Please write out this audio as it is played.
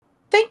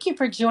Thank you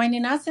for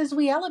joining us as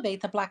we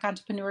elevate the Black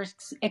entrepreneur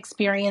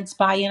experience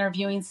by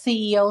interviewing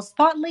CEOs,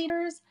 thought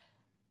leaders,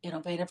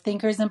 innovative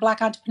thinkers, and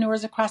Black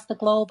entrepreneurs across the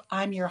globe.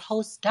 I'm your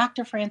host,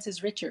 Dr.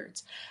 Francis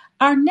Richards.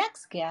 Our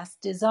next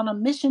guest is on a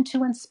mission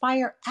to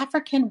inspire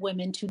African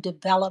women to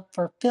develop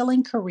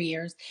fulfilling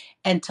careers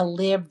and to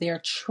live their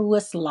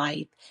truest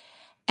life.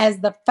 As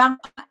the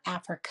founder of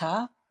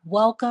Africa,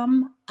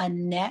 welcome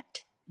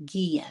Annette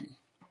Guillen.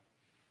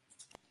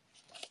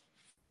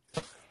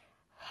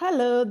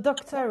 Hello,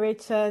 Dr.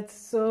 Richard.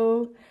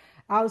 So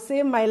I'll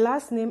say my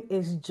last name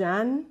is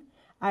Jan.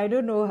 I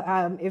don't know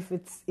if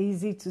it's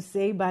easy to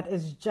say, but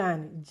it's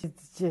Jan.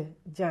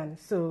 Jan.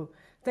 So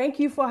thank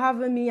you for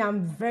having me.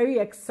 I'm very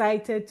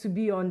excited to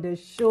be on the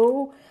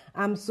show.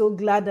 I'm so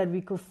glad that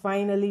we could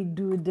finally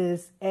do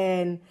this,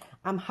 and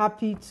I'm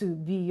happy to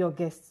be your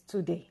guest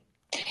today.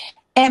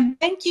 And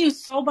thank you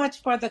so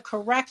much for the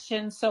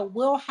correction. So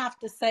we'll have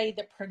to say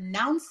the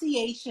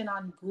pronunciation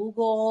on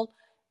Google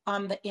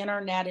on the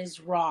internet is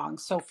wrong.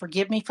 So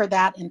forgive me for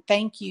that. And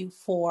thank you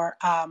for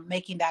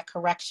making that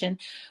correction.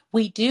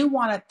 We do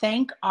want to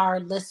thank our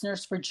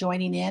listeners for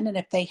joining in. And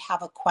if they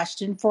have a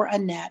question for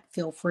Annette,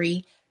 feel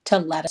free to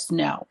let us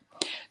know.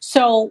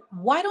 So,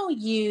 why don't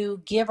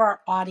you give our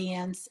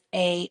audience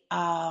a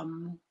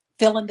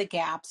fill in the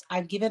gaps?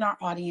 I've given our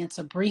audience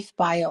a brief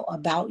bio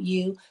about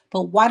you,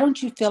 but why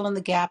don't you fill in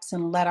the gaps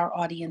and let our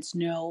audience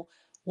know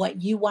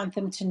what you want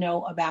them to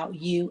know about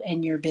you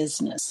and your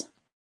business?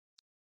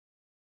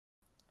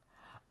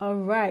 All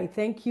right,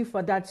 thank you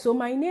for that. So,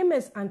 my name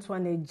is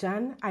Antoinette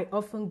Jan. I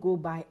often go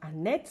by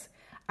Annette.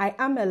 I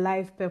am a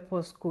life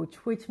purpose coach,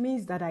 which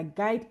means that I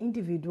guide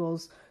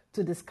individuals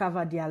to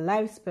discover their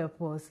life's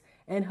purpose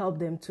and help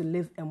them to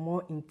live a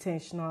more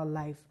intentional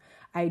life.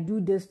 I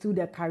do this through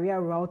the career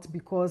route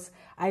because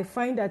I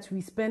find that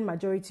we spend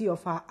majority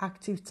of our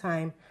active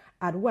time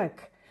at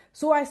work.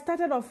 So I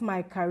started off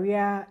my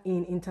career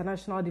in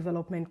international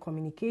development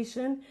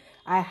communication.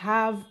 I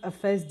have a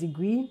first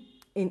degree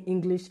in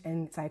English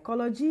and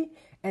psychology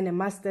and a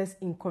master's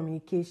in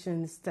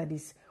communication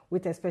studies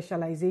with a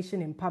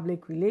specialization in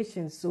public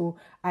relations. So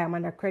I am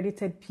an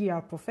accredited PR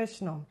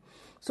professional.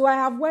 So I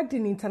have worked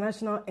in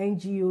international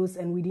NGOs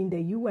and within the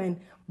UN,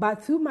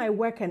 but through my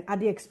work and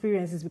other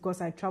experiences,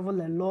 because I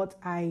travel a lot,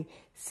 I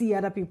see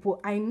other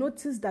people, I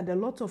noticed that a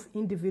lot of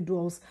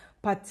individuals,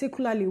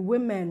 particularly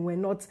women, were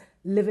not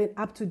living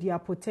up to their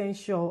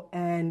potential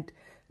and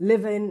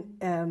living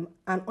an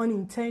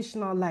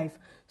unintentional life.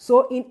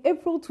 So in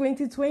April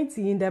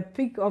 2020, in the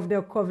peak of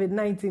the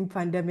COVID-19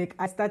 pandemic,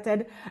 I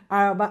started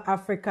Araba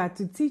Africa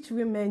to teach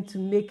women to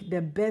make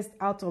the best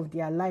out of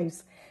their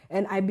lives.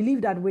 And I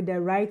believe that with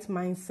the right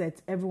mindset,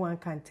 everyone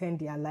can turn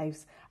their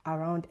lives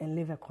around and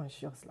live a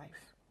conscious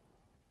life.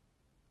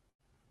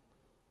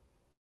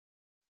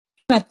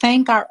 I want to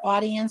thank our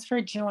audience for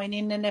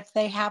joining, and if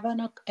they have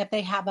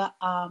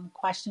a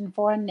question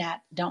for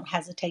Annette, don't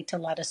hesitate to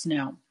let us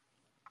know.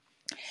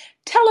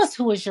 Tell us,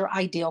 who is your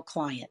ideal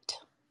client?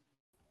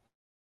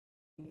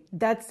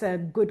 That's a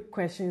good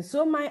question.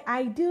 So, my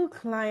ideal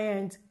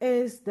client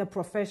is the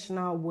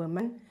professional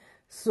woman.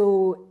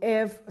 So,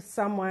 if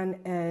someone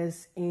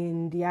is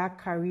in their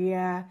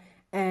career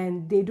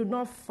and they do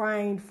not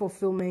find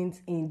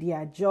fulfillment in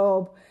their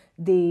job,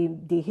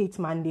 they hate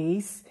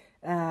Mondays,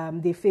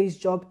 they face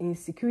job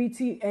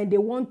insecurity, and they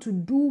want to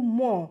do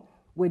more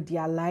with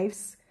their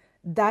lives,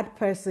 that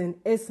person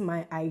is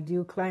my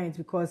ideal client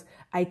because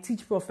I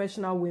teach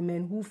professional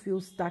women who feel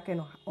stuck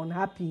and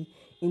unhappy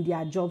in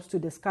their jobs to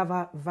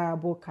discover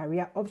viable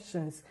career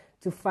options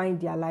to find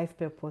their life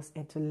purpose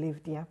and to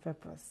live their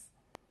purpose.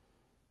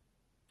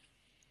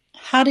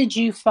 How did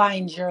you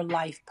find your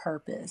life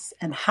purpose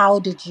and how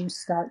did you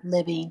start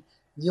living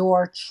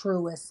your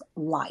truest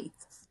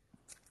life?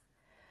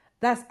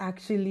 That's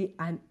actually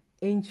an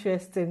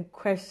interesting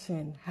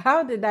question.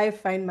 How did I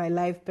find my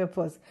life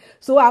purpose?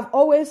 So I've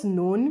always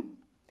known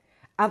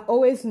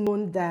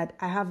that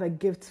I have a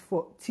gift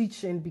for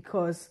teaching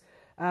because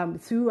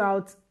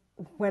throughout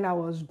when I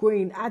was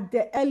growing, at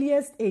the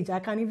earliest age, I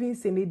can even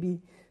say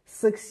maybe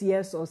 6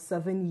 years or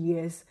 7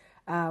 years,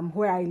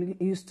 where I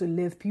used to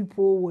live,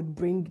 people would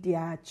bring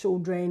their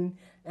children,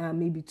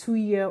 maybe 2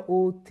 year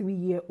old, 3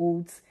 year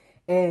olds,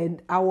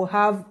 and I will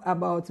have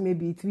about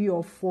maybe 3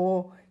 or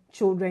 4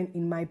 children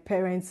in my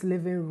parents'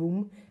 living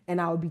room, and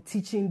I'll be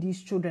teaching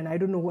these children. I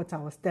don't know what I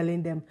was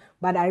telling them,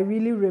 but I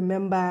really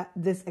remember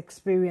this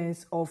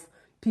experience of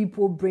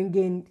people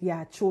bringing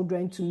their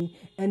children to me,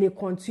 and it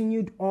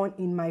continued on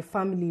in my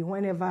family.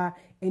 Whenever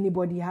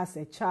anybody has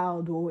a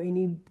child or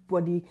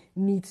anybody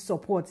needs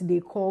support, they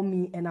call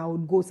me and I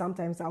would go.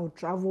 Sometimes I would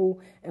travel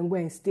and go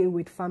and stay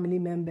with family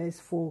members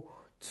for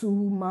 2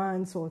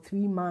 months or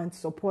 3 months,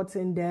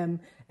 supporting them,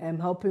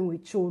 helping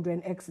with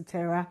children,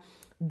 etc.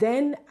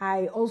 Then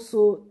I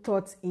also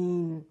taught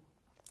in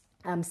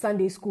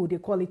Sunday school. They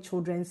call it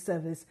children's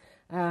service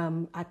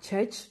at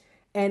church,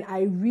 and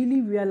I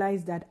really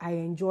realized that I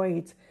enjoy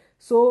it.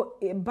 So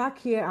back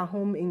here at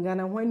home in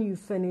Ghana, when you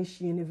finish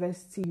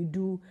university, you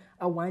do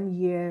a 1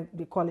 year,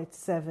 they call it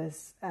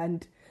service,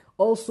 and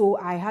also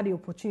I had the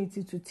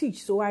opportunity to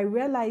teach. So I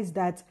realized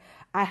that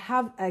I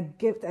have a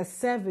gift, a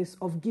service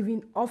of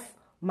giving of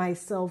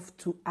myself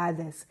to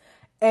others.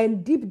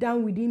 And deep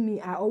down within me,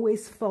 I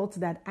always felt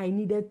that I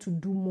needed to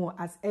do more.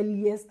 As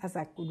early as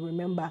I could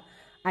remember,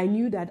 I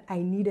knew that I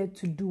needed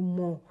to do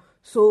more.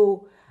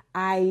 So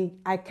I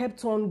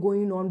kept on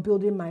going on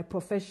building my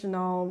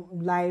professional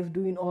life,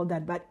 doing all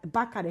that. But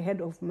back at the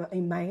head of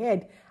in my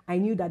head, I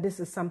knew that this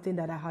is something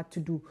that I had to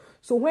do.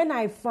 So when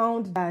I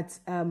found that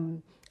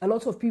a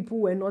lot of people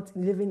were not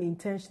living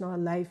intentional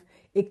life,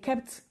 it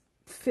kept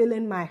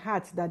filling my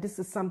heart that this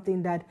is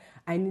something that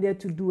I needed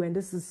to do, and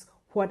this is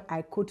what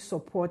I could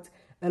support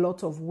a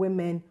lot of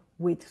women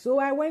with. So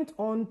I went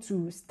on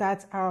to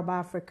start Arab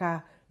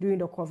Africa during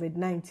the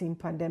COVID-19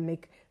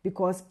 pandemic,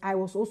 because I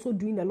was also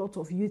doing a lot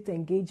of youth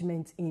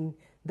engagement in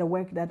the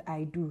work that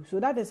I do. So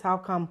that is how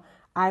come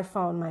I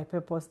found my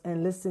purpose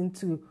and listened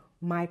to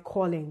my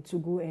calling to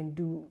go and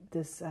do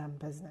this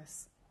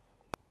business.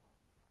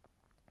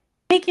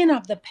 Speaking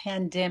of the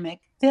pandemic,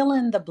 fill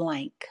in the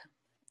blank.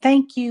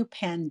 Thank you,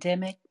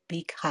 pandemic,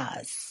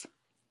 because.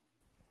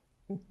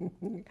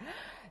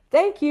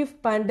 Thank you,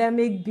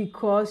 pandemic,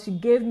 because you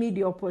gave me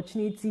the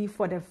opportunity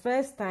for the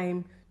first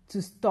time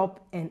to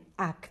stop and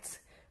act.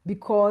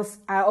 Because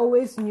I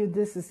always knew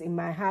this is in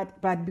my heart,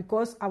 but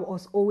because I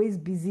was always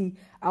busy,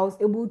 I was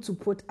able to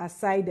put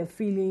aside the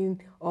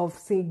feeling of,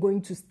 say,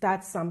 going to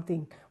start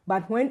something.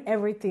 But when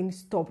everything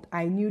stopped,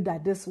 I knew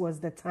that this was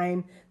the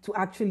time to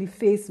actually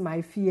face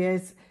my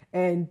fears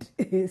and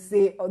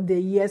say the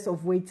years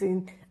of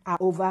waiting are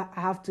over.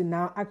 I have to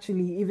now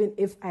actually, even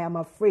if I am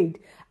afraid,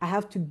 I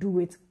have to do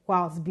it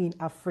whilst being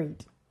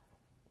afraid.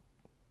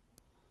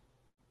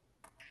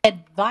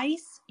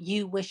 Advice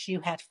you wish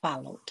you had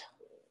followed.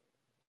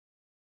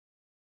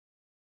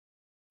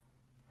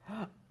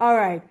 All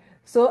right.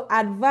 So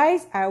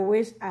advice I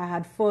wish I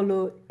had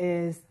followed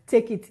is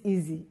take it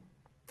easy.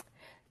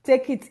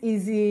 Take it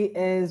easy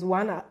is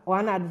one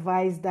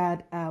advice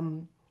that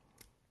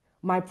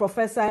my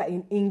professor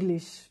in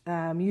English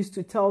used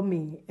to tell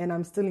me, and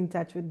I'm still in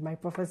touch with my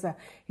professor.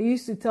 He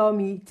used to tell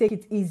me, take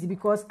it easy,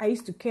 because I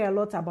used to care a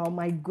lot about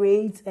my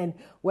grades and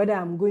whether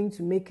I'm going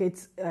to make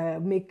it,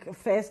 make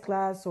first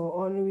class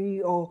or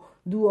honorary or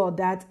do all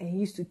that. And he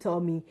used to tell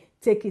me,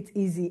 take it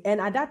easy. And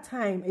at that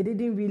time, it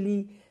didn't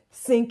really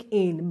sink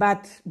in.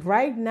 But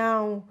right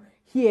now,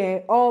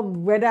 here, or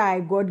whether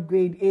I got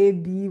grade A,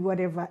 B,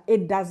 whatever,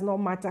 it does not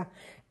matter.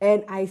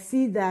 And I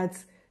see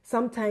that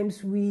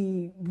sometimes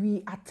we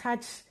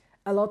attach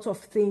a lot of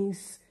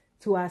things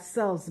to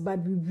ourselves, but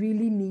we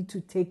really need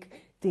to take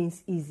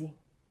things easy.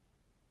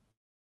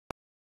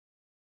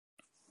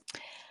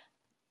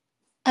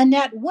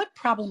 Annette, what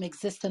problem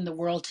exists in the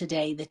world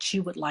today that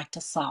you would like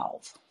to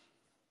solve?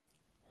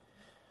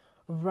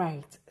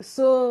 Right.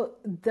 So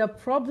the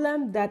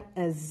problem that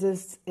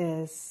exists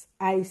is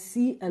I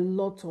see a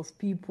lot of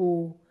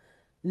people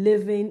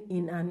living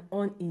in an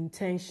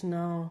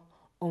unintentional,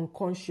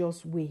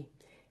 unconscious way.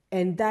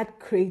 And that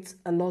creates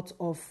a lot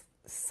of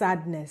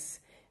sadness,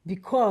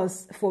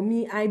 because for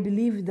me, I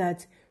believe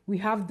that we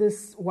have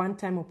this one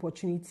time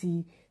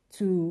opportunity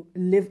to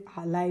live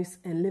our lives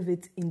and live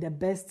it in the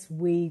best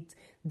way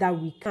that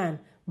we can.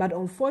 But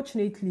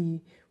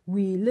unfortunately,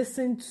 we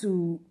listen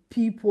to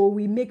people,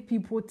 we make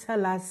people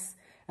tell us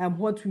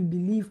what we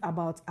believe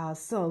about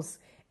ourselves,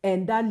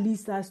 and that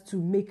leads us to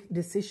make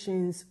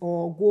decisions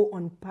or go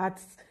on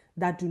paths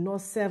that do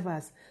not serve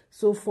us.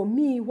 So for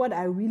me, what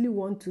I really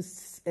want to,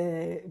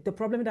 the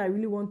problem that I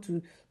really want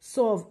to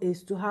solve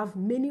is to have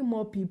many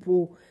more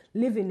people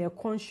live in a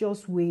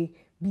conscious way,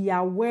 be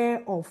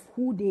aware of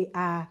who they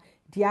are,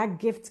 their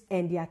gifts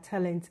and their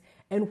talent,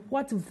 and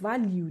what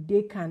value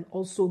they can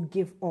also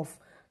give off.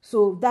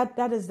 So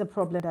that is the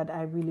problem that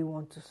I really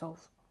want to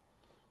solve.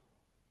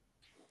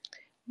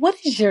 What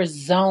is your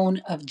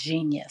zone of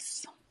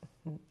genius?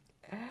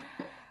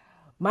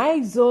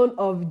 My zone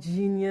of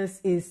genius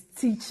is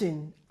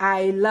teaching.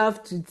 I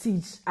love to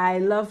teach. I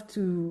love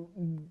to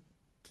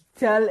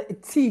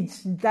teach.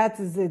 That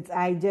is it.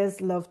 I just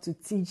love to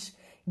teach,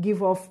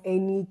 give off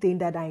anything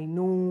that I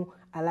know.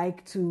 I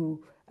like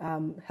to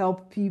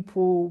help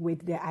people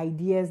with the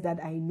ideas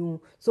that I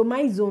know. So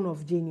my zone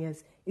of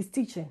genius is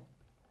teaching.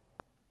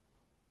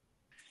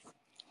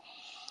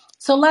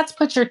 So let's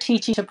put your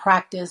teaching to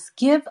practice.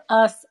 Give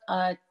us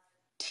a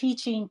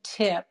teaching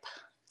tip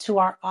to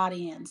our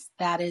audience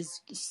that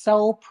is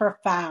so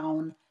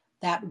profound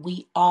that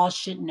we all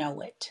should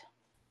know it.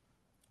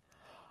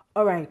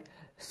 All right.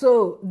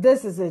 So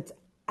this is it.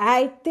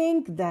 I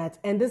think that,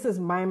 and this is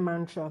my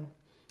mantra,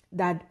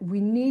 that we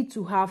need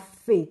to have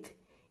faith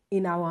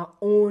in our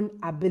own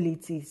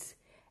abilities.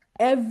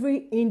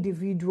 Every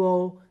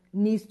individual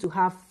needs to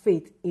have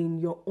faith in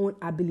your own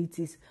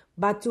abilities.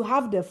 But to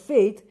have the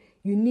faith,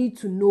 you need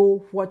to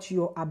know what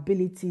your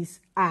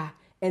abilities are.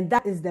 And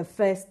that is the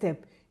first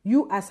step.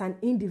 You as an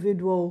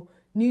individual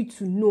need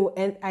to know.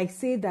 And I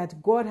say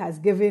that God has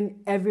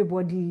given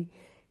everybody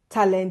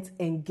talent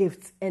and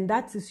gifts, and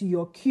that is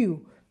your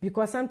cue,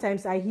 because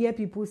sometimes I hear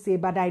people say,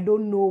 but I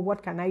don't know,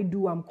 what can I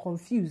do, I'm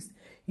confused.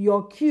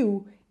 Your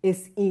cue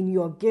is in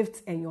your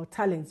gifts and your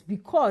talents.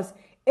 Because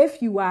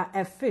if you are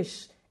a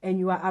fish and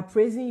you are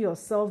appraising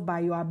yourself by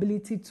your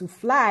ability to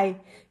fly,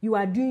 you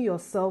are doing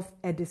yourself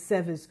a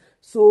disservice.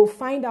 So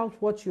find out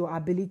what your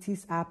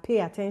abilities are, pay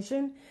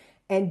attention,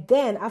 and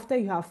then after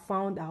you have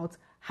found out,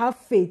 have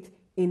faith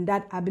in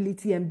that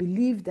ability and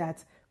believe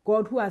that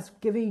God, who has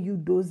given you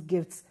those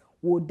gifts,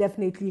 will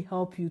definitely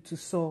help you to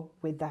soar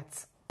with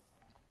that.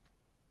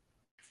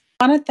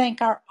 I want to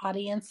thank our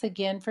audience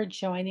again for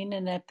joining,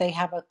 and if they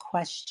have a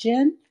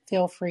question,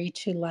 feel free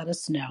to let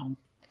us know.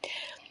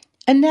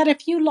 Annette,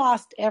 if you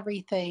lost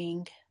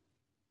everything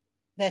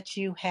that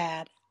you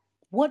had,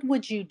 what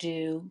would you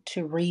do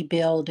to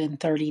rebuild in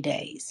 30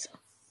 days?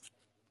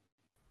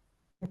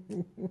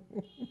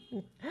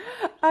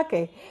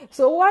 Okay,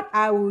 so what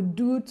I would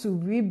do to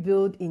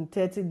rebuild in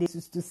 30 days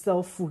is to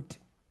sell food.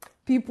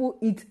 People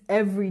eat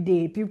every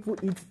day, people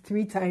eat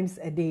 3 times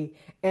a day,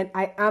 and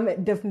I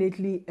am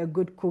definitely a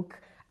good cook.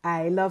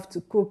 I love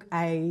to cook.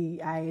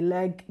 I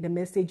like the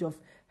message of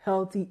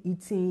healthy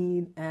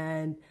eating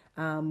and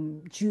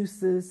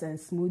juices and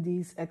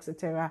smoothies,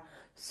 etc.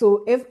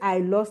 So if I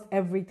lost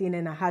everything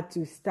and I had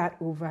to start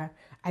over,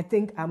 I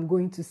think I'm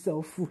going to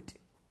sell food.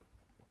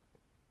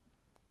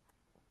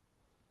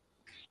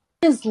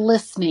 Is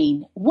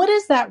listening, what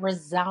is that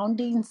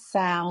resounding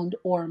sound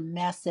or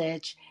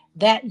message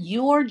that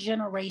your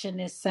generation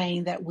is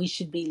saying that we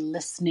should be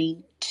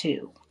listening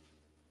to?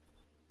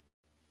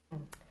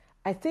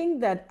 I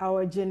think that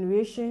our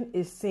generation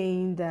is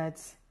saying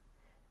that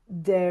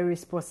there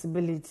is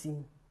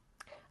possibility.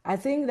 I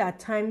think that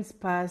times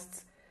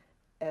past,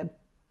 uh,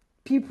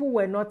 people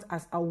were not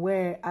as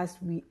aware as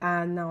we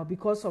are now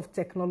because of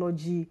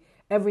technology.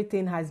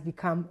 Everything has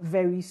become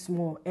very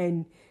small,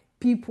 and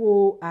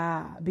people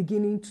are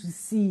beginning to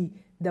see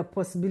the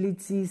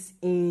possibilities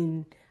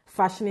in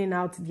fashioning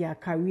out their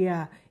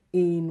career,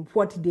 in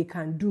what they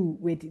can do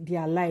with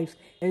their lives.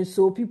 And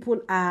so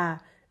people are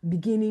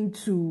beginning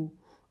to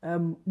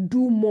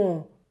do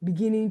more,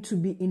 beginning to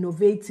be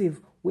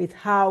innovative with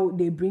how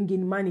they bring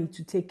in money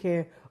to take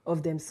care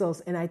of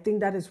themselves. And I think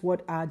that is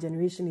what our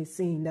generation is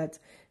saying, that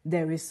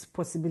there is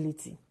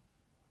possibility.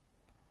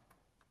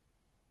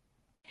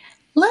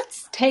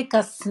 Let's take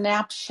a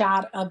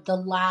snapshot of the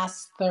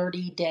last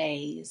 30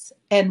 days.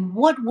 And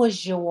what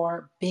was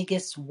your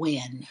biggest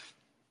win?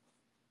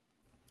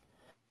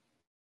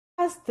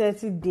 Last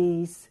 30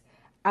 days,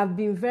 I've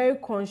been very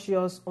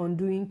conscious on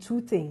doing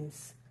 2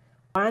 things.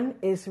 One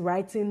is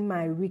writing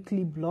my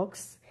weekly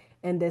blogs,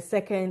 and the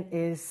second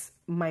is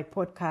my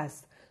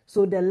podcast.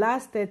 So the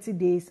last 30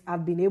 days,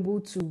 I've been able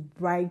to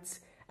write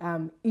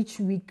each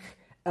week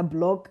a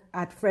blog.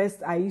 At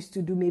first, I used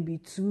to do maybe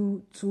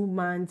two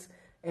months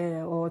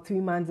or 3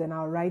 months, and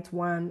I'll write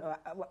one.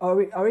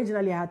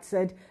 Originally, I had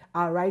said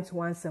I'll write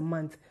once a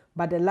month,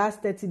 but the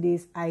last 30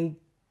 days, I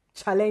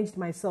challenged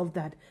myself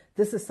that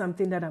this is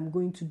something that I'm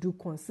going to do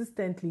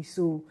consistently.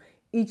 So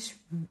each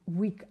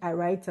week I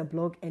write a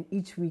blog, and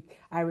each week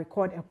I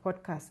record a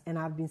podcast, and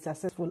I've been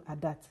successful at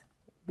that.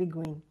 Big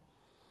win.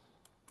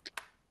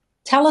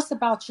 Tell us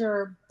about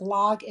your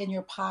blog and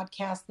your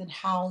podcast and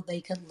how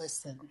they can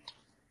listen.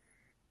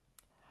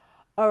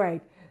 All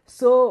right.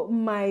 So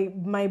my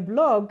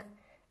blog,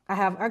 I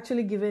have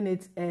actually given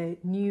it a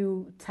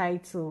new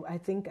title. I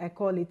think I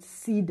call it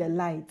 "See the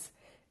Light"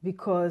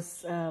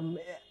 because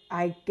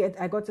I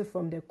got it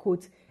from the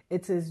quote.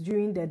 It is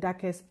during the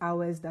darkest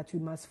hours that we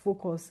must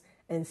focus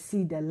and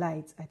see the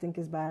light. I think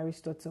it's by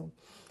Aristotle.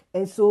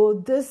 And so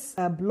this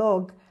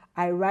blog,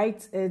 I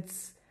write it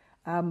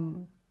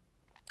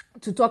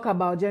to talk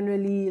about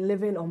generally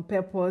living on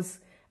purpose,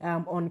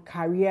 on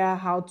career,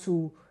 how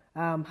to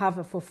have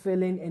a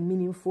fulfilling and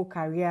meaningful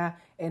career,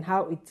 and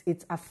how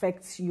it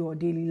affects your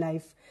daily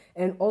life.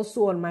 And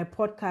also on my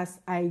podcast,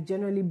 I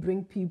generally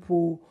bring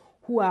people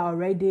who are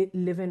already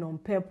living on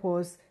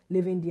purpose,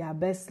 living their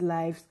best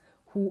lives,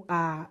 who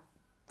are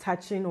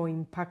touching or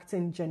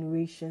impacting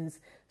generations.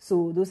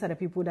 So those are the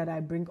people that I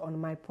bring on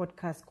my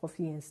podcast,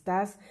 Coffee and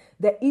Stars.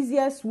 The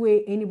easiest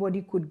way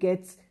anybody could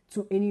get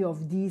to any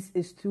of these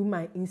is through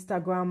my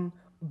Instagram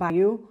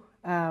bio,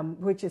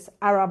 which is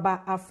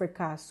Araba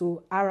Africa.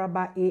 So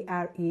Araba,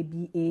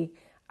 Araba,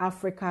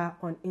 Africa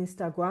on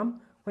Instagram.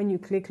 When you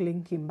click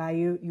link in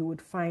bio, you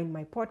would find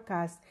my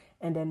podcast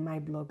and then my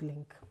blog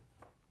link.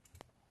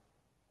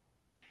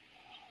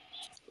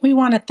 We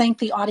want to thank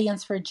the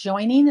audience for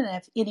joining, and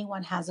if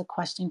anyone has a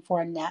question for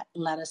Annette,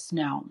 let us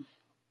know.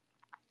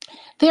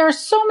 There are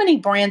so many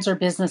brands or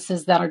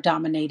businesses that are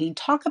dominating.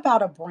 Talk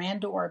about a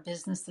brand or a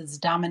business that's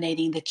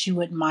dominating that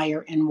you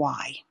admire and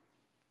why.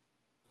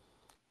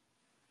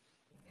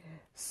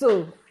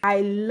 So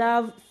I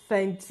love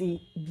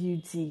Fenty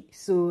Beauty.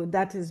 So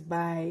that is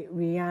by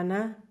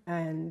Rihanna,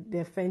 and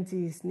the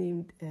Fenty is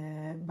named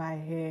by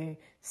her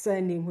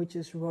surname, which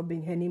is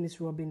Robin. Her name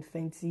is Robin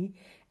Fenty,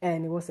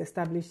 and it was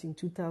established in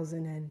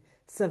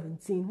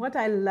 2017. What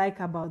I like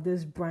about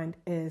this brand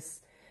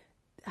is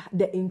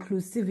the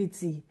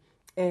inclusivity,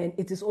 and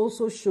it is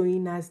also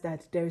showing us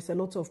that there is a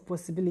lot of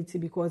possibility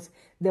because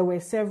there were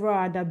several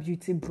other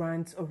beauty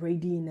brands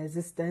already in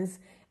existence,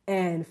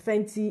 And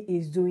Fenty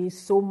is doing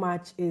so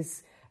much,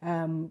 is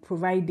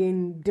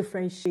providing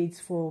different shades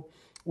for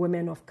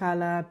women of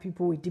color,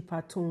 people with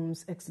deeper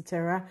tones,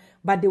 etc.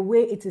 But the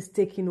way it is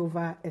taking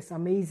over is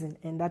amazing,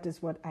 and that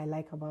is what I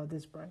like about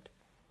this brand.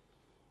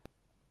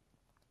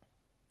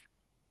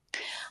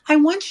 I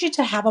want you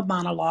to have a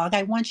monologue.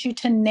 I want you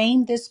to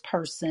name this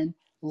person,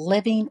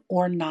 living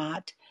or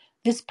not.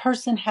 This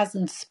person has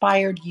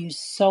inspired you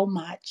so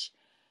much.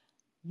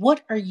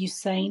 What are you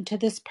saying to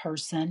this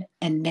person,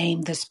 and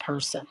name this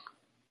person?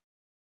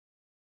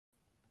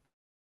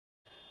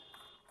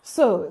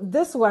 So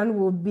this one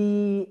will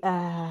be,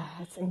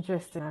 it's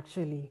interesting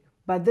actually,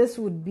 but this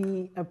would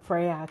be a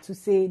prayer to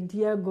say,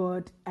 Dear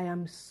God, I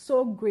am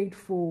so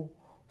grateful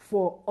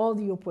for all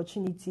the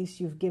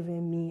opportunities you've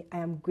given me. I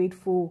am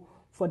grateful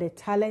for the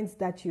talents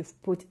that you've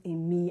put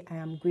in me. I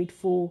am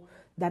grateful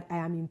that I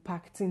am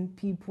impacting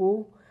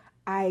people.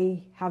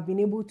 I have been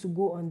able to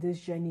go on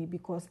this journey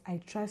because I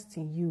trust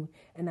in you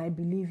and I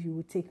believe you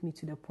will take me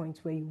to the point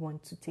where you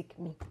want to take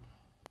me.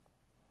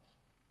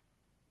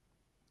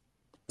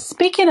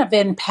 Speaking of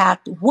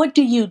impact, what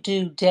do you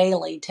do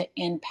daily to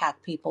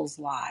impact people's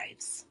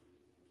lives?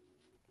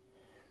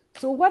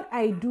 So what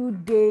I do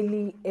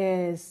daily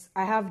is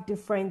I have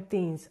different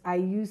things. I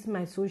use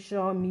my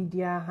social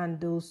media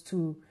handles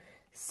to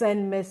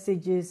send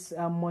messages,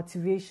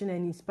 motivation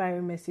and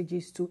inspiring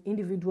messages to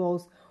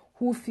individuals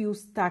who feel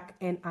stuck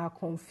and are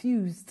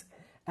confused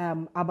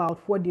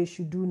about what they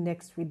should do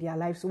next with their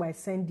life. So I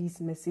send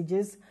these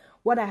messages.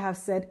 What I have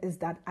said is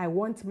that I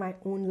want my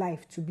own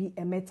life to be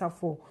a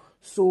metaphor.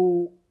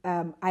 So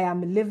I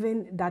am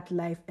living that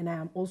life and I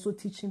am also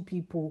teaching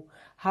people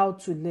how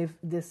to live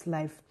this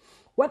life.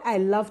 What I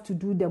love to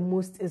do the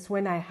most is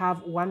when I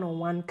have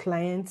one-on-one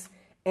clients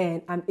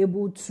and I'm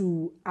able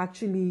to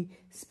actually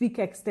speak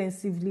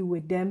extensively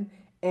with them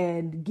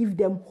and give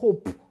them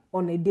hope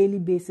on a daily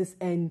basis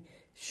and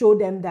show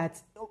them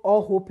that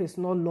all hope is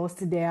not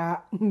lost. There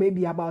are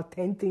maybe about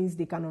 10 things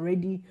they can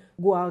already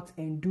go out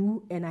and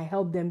do, and I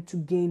help them to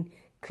gain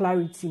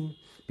clarity.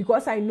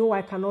 Because I know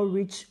I cannot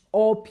reach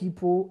all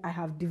people, I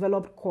have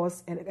developed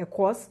a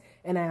course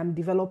and I am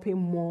developing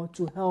more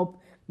to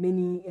help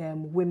many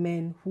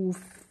women who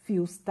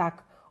feel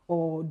stuck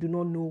or do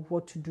not know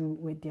what to do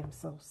with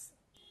themselves.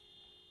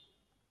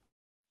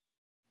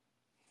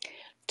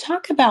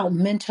 Talk about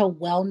mental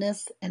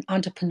wellness and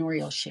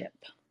entrepreneurship.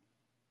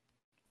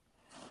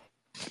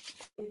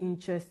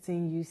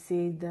 Interesting you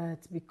say that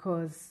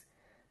because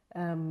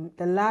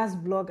the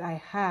last blog I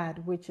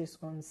had, which is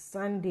on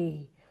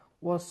Sunday,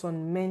 was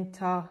on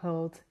mental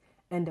health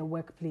and the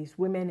workplace,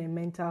 women and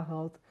mental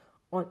health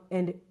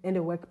in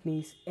the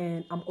workplace.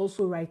 And I'm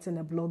also writing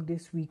a blog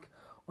this week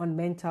on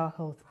mental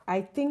health.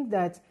 I think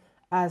that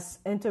as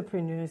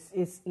entrepreneurs,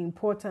 it's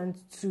important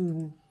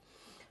to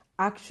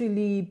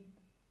actually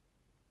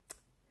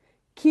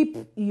keep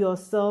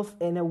yourself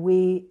in a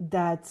way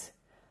that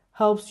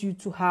helps you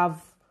to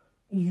have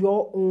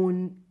your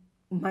own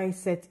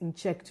mindset in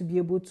check to be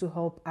able to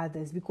help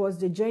others, because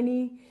the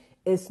journey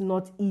is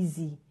not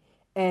easy.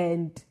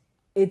 And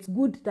it's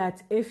good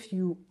that if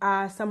you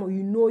are someone,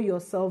 you know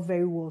yourself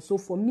very well. So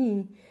for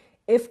me,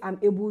 if I'm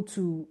able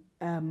to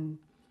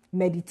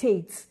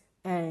meditate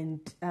and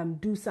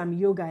do some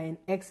yoga and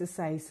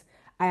exercise,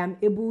 I am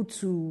able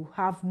to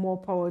have more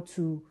power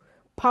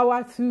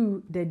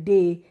through the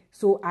day.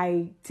 So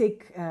I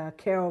take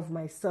care of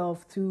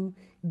myself through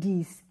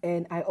this,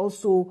 and I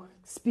also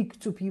speak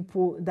to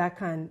people that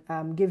can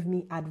give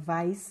me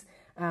advice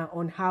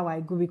on how I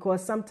go,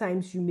 because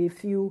sometimes you may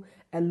feel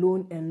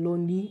alone and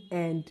lonely,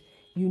 and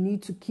you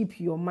need to keep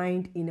your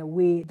mind in a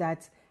way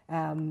that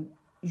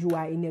you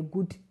are in a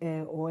good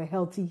or a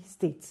healthy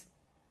state.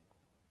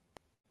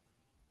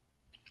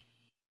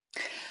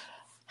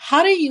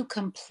 How do you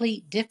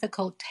complete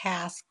difficult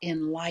tasks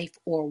in life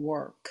or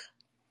work?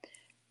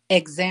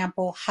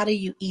 Example, how do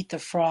you eat the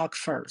frog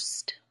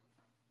first?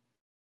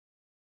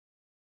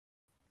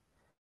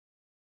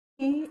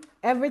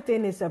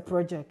 Everything is a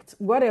project.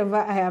 Whatever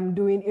I am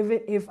doing,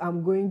 even if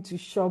I'm going to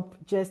shop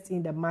just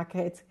in the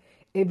market,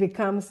 it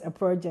becomes a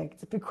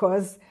project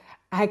because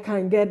I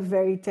can get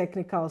very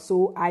technical.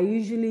 So I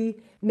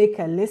usually make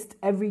a list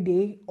every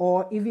day,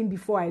 or even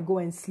before I go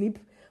and sleep.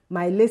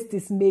 My list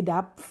is made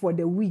up for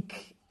the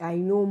week. I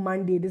know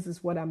Monday, this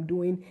is what I'm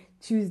doing.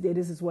 Tuesday,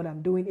 this is what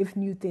I'm doing. If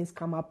new things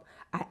come up,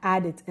 I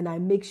add it, and I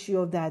make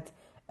sure that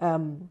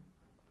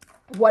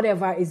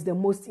whatever is the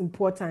most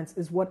important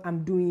is what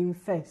I'm doing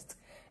first.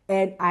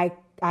 And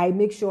I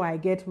make sure I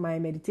get my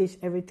meditation,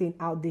 everything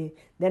out there.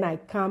 Then I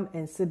come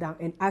and sit down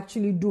and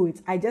actually do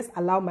it. I just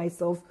allow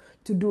myself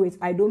to do it.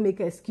 I don't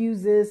make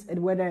excuses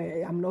and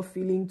whether I'm not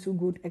feeling too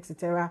good,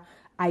 etc.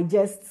 I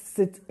just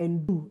sit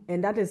and do.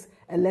 And that is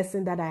a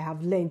lesson that I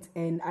have learned.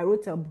 And I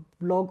wrote a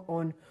blog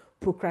on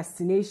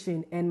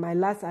procrastination, and my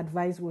last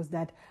advice was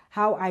that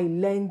how I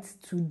learned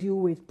to deal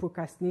with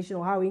procrastination,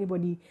 or how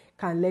anybody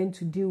can learn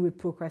to deal with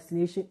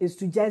procrastination, is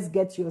to just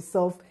get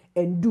yourself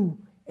and do,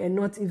 and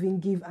not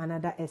even give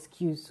another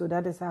excuse. So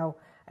that is how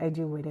I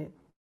deal with it.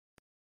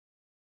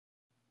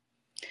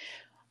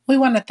 We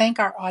want to thank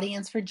our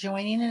audience for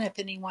joining, and if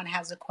anyone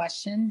has a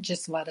question,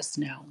 just let us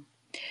know.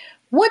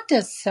 What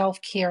does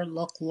self-care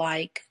look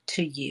like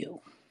to you?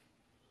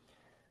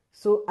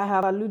 So I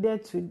have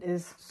alluded to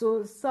this.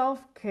 So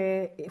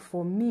self-care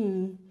for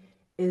me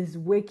is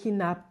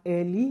waking up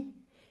early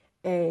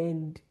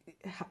and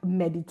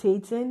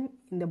meditating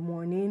in the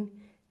morning,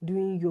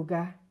 doing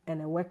yoga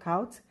and a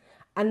workout.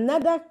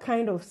 Another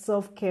kind of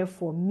self-care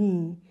for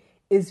me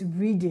is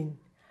reading.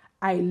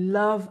 I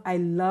love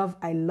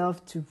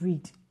to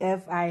read.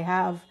 If I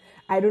have,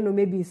 I don't know,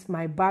 maybe it's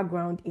my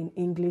background in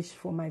English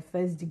for my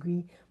first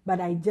degree,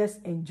 but I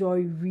just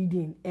enjoy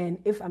reading. And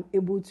if I'm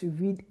able to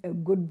read a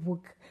good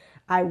book,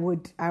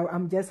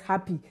 I'm just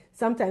happy.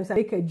 Sometimes I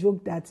make a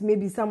joke that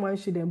maybe someone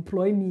should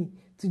employ me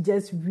to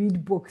just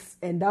read books,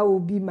 and that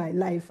will be my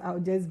life. I'll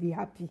just be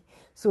happy.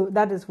 So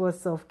that is what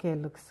self-care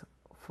looks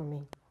for me.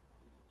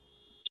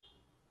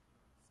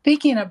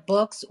 Speaking of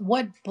books,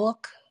 what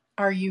book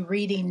are you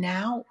reading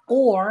now,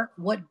 or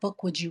what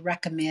book would you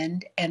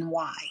recommend and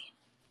why?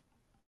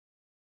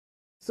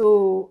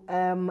 So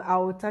I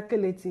will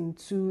tackle it in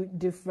two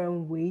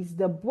different ways.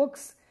 The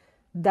books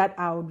that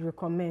I would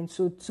recommend.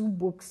 So two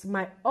books,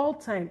 my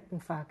all-time, in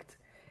fact,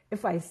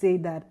 if I say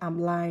that, I'm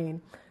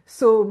lying.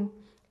 So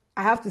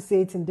I have to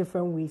say it in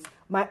different ways.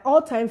 My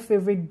all-time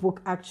favorite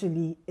book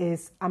actually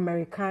is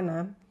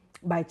Americana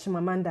by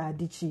Chimamanda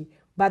Adichie.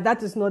 But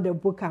that is not the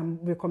book I'm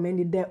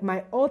recommending.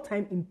 My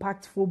all-time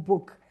impactful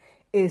book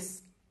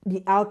is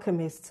The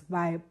Alchemist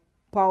by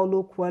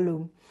Paulo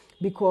Coelho,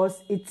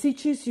 because it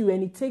teaches you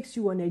and it takes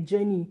you on a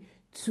journey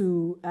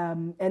to,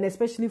 and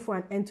especially for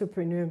an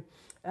entrepreneur,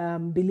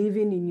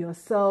 believing in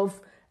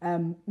yourself,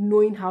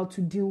 knowing how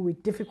to deal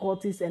with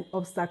difficulties and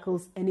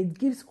obstacles. And it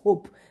gives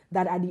hope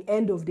that at the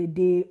end of the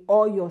day,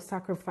 all your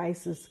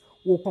sacrifices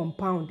will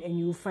compound and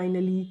you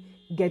finally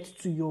get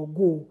to your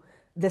goal.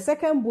 The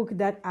second book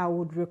that I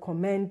would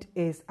recommend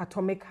is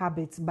Atomic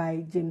Habits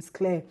by James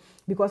Clear,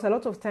 because a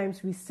lot of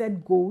times we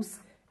set goals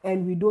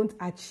and we don't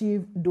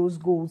achieve those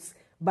goals.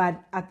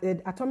 But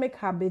Atomic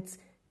Habits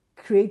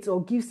creates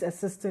or gives a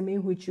system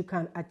in which you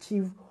can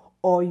achieve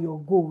all your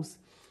goals.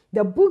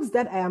 The books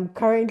that I am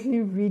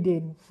currently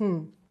reading,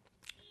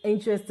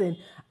 interesting.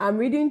 I'm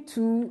reading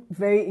two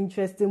very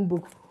interesting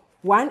books.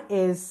 One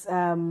is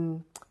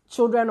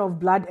Children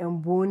of Blood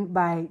and Bone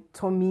by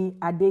Tomi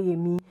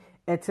Adeyemi.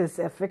 It is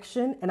a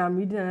fiction, and I'm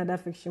reading another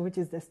fiction, which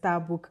is The Star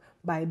Book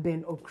by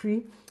Ben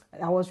Okri.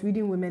 I was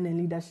reading Women in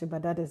Leadership,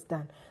 but that is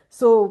done.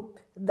 So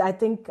I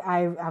think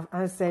I've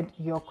answered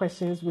your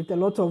questions with a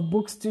lot of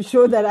books to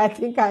show that I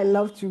think I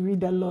love to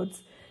read a lot.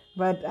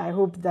 But I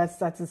hope that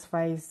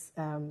satisfies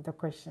the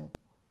question.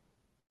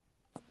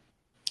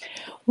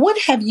 What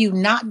have you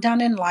not done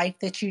in life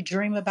that you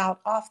dream about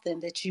often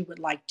that you would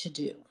like to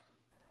do?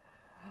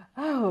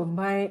 Oh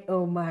my,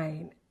 oh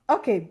my.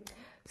 Okay,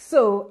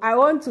 so I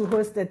want to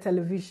host a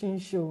television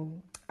show.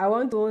 I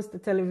want to host a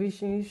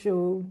television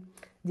show,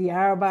 the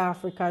Araba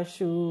Africa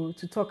show,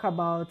 to talk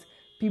about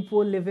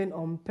people living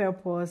on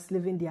purpose,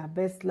 living their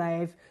best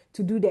life,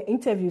 to do the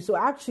interview. So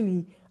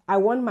actually, I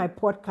want my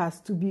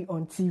podcast to be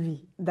on TV.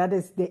 That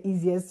is the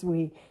easiest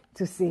way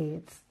to say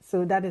it.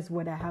 So that is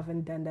what I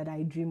haven't done that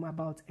I dream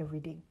about every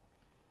day.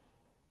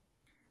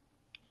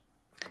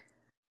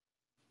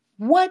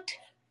 What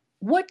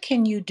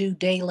can you do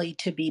daily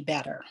to be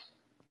better?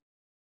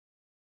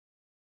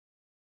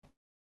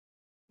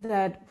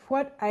 That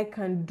what I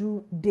can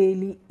do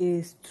daily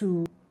is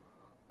to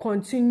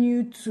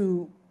continue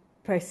to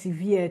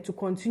persevere, to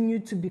continue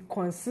to be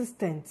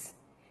consistent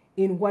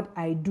in what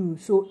I do.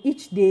 So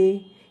each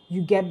day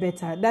you get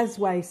better. That's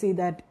why I say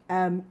that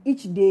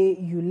each day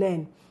you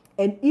learn.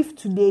 And if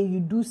today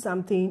you do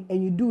something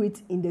and you do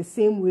it in the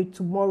same way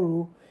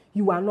tomorrow,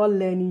 you are not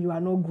learning, you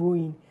are not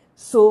growing.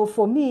 So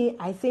for me,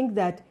 I think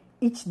that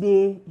each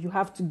day you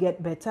have to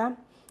get better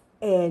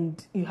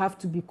and you have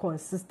to be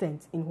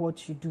consistent in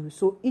what you do.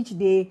 So each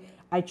day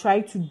I try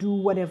to do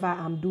whatever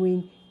I'm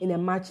doing in a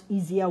much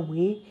easier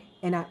way,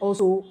 and I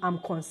also am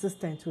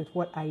consistent with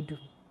what I do.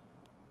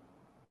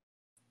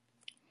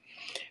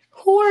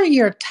 Who are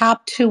your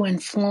top two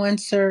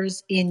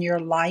influencers in your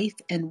life,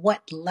 and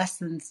what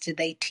lessons do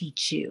they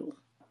teach you?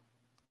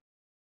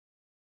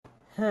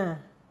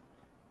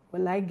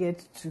 Will I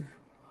get to?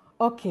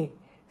 Okay,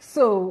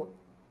 so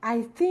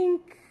I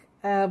think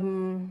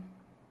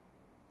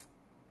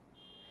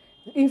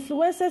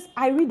influencers,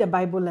 I read the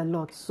Bible a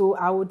lot, so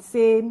I would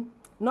say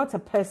not a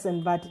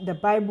person, but the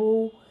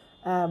Bible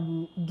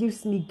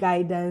gives me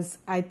guidance.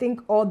 I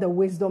think all the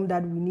wisdom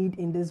that we need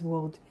in this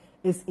world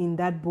is in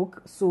that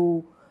book.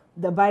 So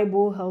the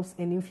Bible helps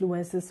and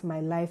influences my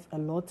life a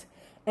lot.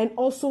 And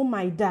also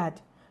my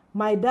dad.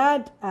 My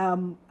dad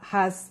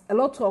has a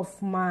lot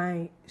of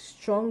my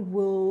strong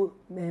will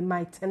and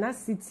my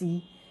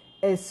tenacity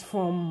is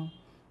from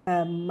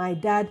my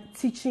dad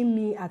teaching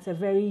me at a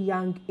very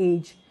young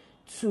age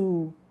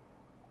to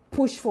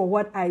push for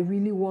what I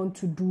really want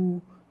to do,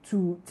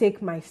 to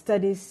take my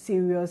studies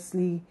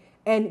seriously,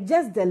 and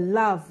just the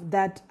love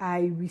that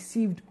I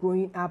received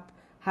growing up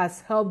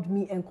has helped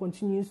me and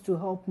continues to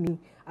help me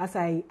as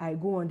I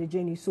go on the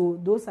journey. So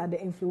those are the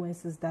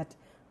influences that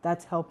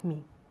help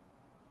me.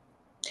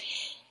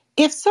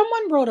 If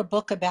someone wrote a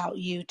book about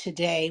you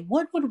today,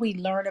 what would we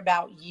learn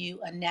about you,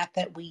 Annette,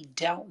 that we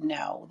don't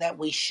know, that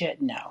we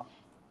should know?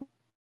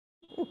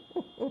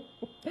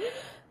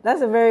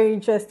 That's a very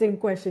interesting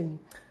question.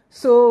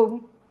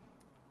 So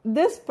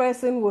this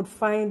person would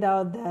find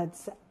out that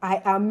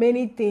I am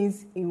many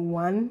things in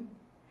one.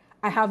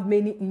 I have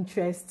many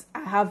interests.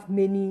 I have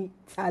many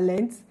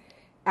talents.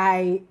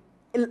 I,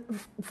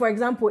 for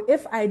example,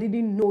 if I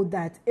didn't know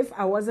that, if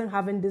I wasn't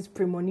having this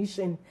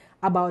premonition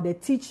about the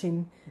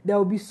teaching, there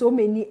would be so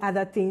many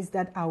other things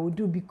that I would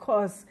do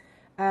because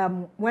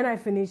when I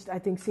finished, I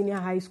think, senior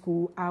high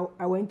school,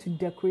 I went to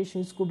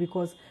decoration school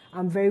because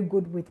I'm very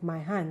good with my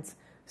hands.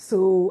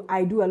 So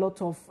I do a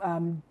lot of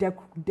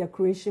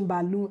decoration,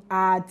 balloon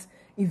art,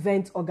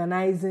 event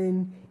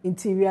organizing,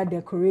 interior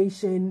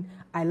decoration.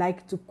 I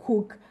like to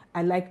cook.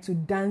 I like to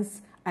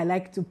dance. I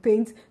like to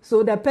paint.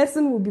 So the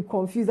person will be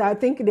confused. I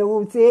think they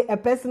will say a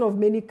person of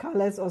many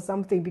colors or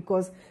something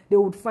because they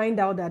would find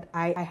out that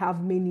I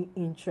have many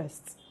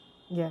interests.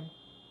 Yeah.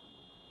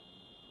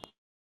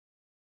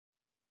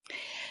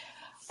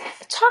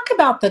 Talk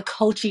about the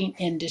coaching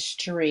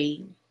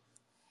industry.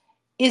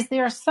 Is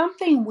there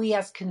something we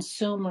as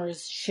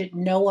consumers should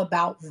know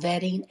about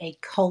vetting a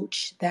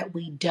coach that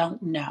we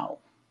don't know?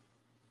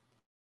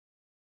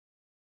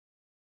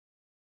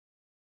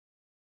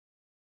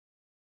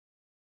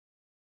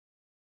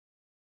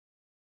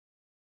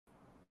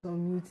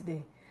 On mute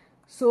there.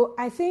 So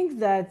I think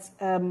that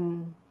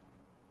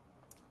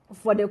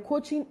for the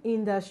coaching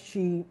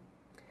industry,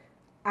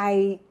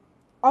 I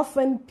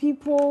often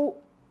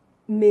people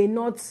may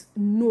not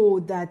know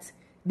that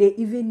they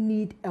even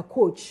need a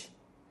coach.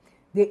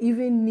 They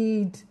even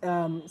need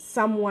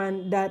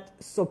someone that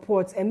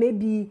supports, and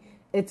maybe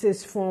it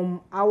is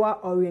from our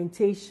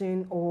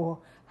orientation or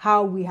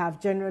how we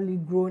have generally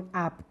grown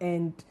up,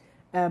 and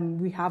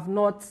we have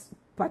not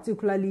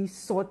particularly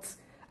sought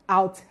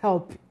out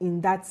help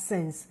in that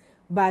sense.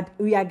 But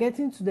we are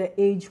getting to the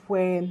age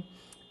where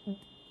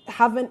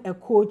having a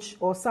coach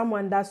or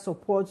someone that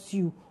supports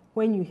you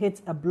when you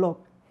hit a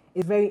block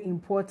is very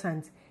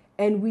important.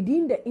 And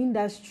within the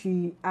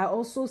industry, I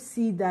also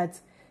see that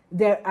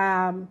there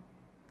are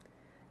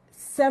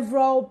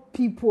several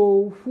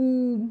people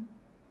who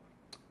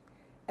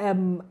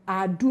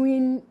are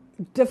doing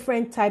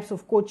different types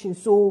of coaching.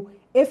 So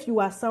if you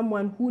are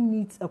someone who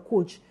needs a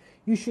coach,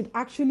 you should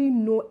actually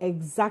know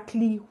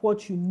exactly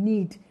what you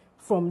need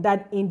from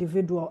that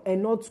individual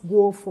and not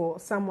go for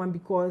someone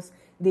because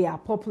they are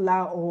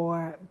popular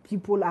or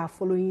people are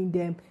following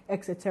them,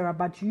 etc.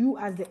 But you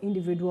as the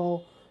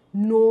individual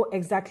know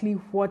exactly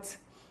what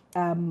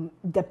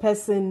the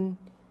person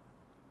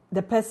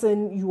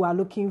you are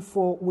looking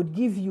for would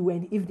give you,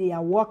 and if they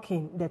are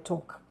walking the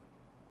talk.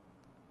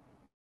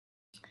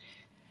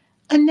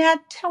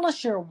 Annette, tell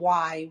us your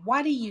why.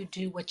 Why do you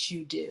do what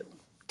you do?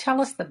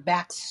 Tell us the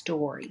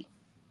backstory.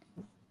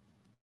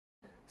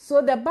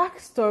 So the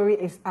backstory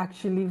is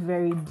actually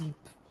very deep.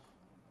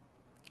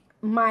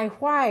 My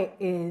why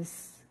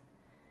is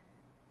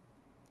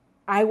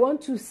I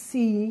want to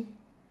see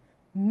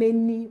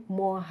many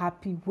more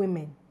happy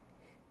women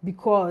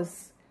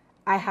because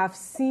I have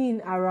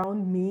seen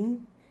around me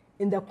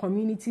in the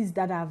communities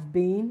that I've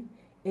been,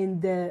 in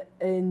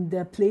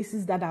the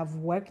places that I've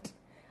worked,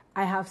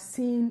 I have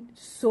seen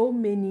so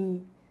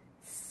many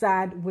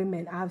sad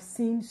women. I've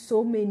seen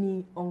so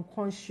many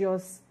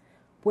unconscious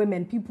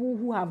women, people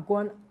who have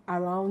gone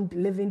around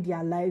living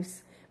their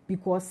lives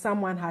because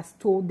someone has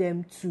told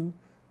them to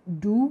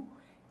do,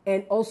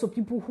 and also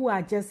people who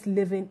are just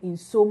living in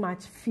so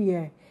much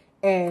fear,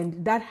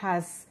 and that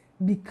has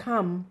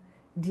become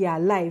their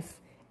life.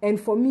 And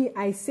for me,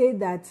 I say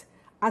that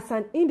as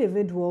an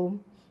individual,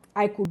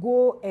 I could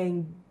go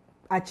and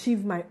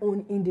achieve my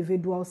own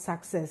individual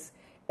success,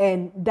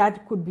 and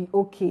that could be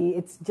okay,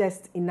 it's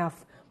just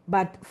enough.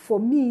 But for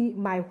me,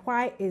 my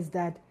why is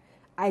that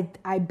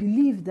I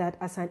believe that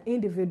as an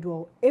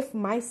individual, if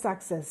my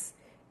success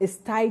is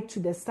tied to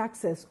the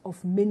success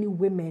of many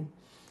women,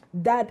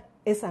 that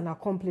is an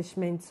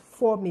accomplishment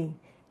for me,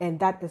 and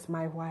that is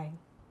my why.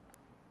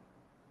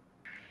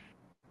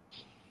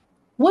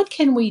 What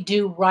can we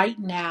do right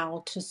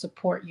now to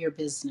support your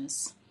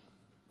business?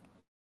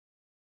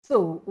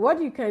 So,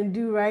 what you can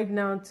do right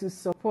now to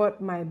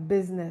support my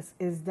business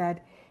is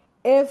that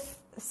if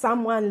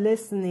someone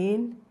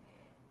listening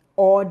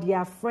or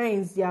their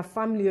friends, their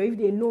family, or if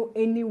they know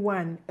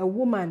anyone, a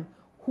woman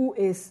who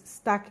is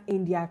stuck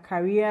in their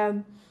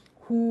career,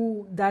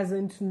 who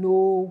doesn't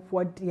know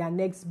what their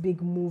next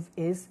big move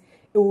is,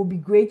 it will be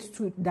great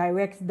to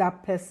direct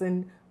that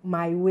person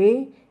my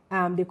way.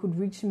 They could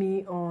reach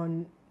me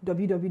on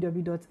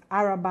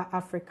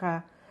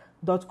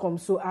www.arabaafrica.com.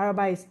 So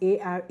Araba is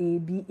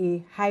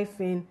ARABA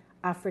hyphen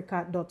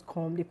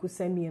Africa.com. They could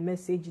send me a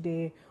message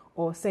there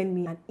or send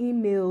me an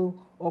email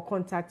or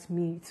contact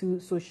me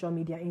through social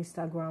media,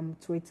 Instagram,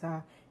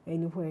 Twitter,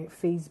 anywhere,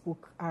 Facebook,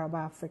 Araba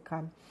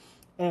Africa.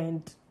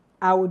 And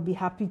I would be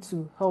happy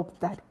to help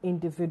that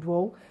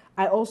individual.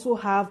 I also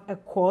have a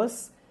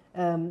course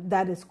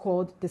that is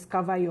called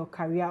Discover Your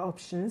Career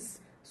Options.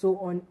 So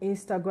on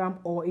Instagram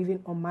or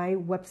even on my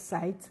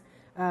website,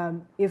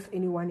 if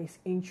anyone is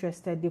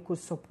interested, they could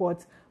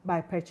support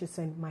by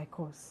purchasing my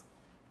course.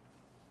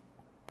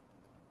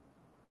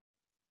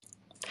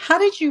 How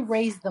did you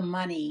raise the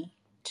money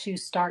to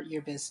start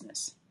your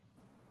business?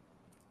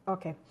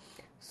 Okay.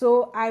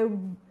 So I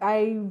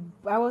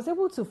was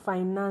able to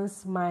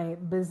finance my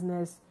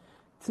business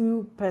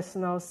through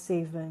personal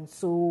savings.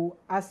 So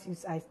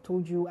I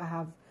told you, I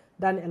have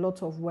done a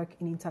lot of work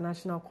in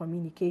international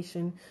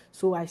communication.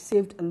 So I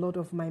saved a lot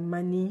of my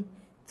money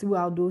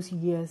throughout those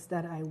years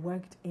that I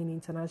worked in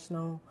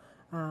international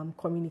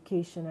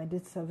communication. I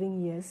did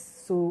 7 years.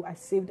 So I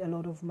saved a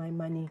lot of my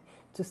money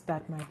to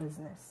start my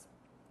business.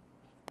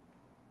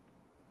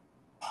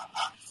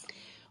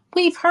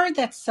 We've heard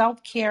that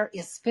self care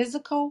is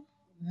physical,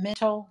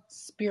 mental,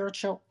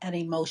 spiritual, and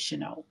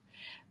emotional.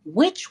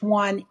 Which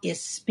one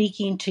is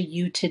speaking to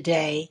you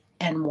today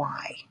and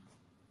why?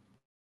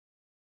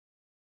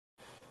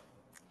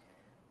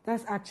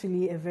 That's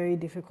actually a very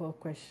difficult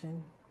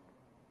question.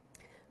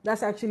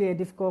 That's actually a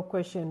difficult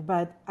question,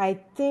 but I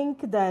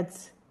think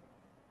that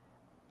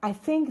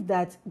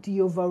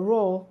the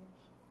overall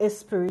is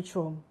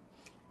spiritual.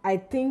 I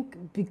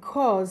think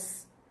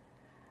because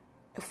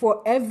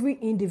for every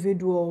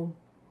individual,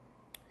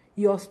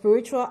 your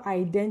spiritual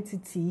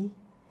identity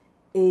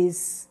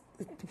is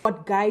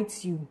what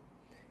guides you.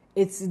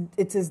 It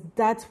is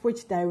that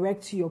which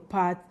directs your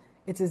path.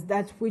 It is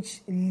that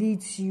which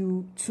leads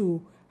you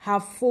to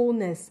have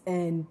fullness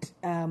and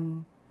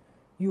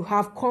you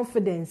have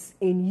confidence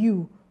in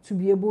you to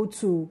be able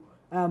to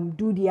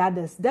do the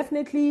others.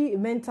 Definitely,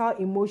 mental,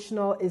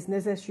 emotional is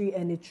necessary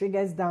and it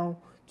triggers down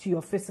to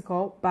your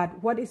physical.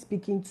 But what is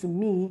speaking to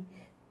me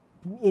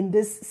in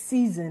this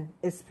season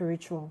is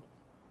spiritual.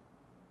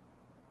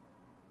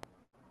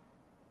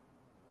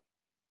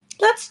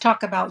 Let's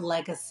talk about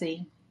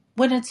legacy.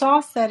 When it's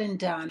all said and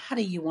done, how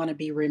do you want to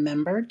be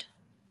remembered?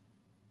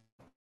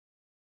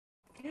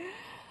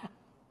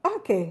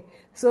 Okay,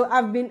 so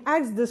I've been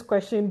asked this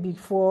question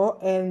before,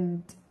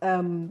 and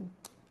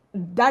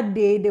that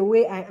day, the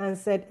way I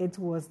answered it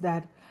was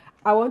that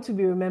I want to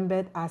be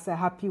remembered as a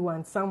happy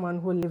one, someone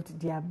who lived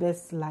their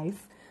best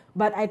life.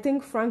 But I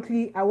think,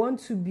 frankly, I want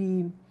to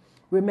be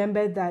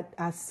remembered that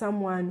as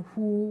someone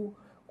who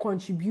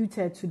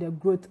contributed to the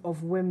growth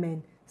of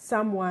women,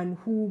 someone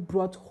who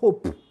brought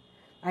hope.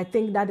 I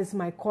think that is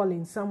my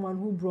calling, someone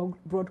who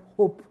brought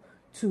hope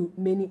to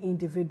many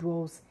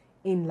individuals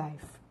in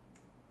life.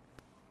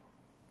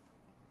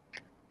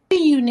 What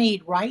do you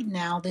need right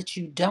now that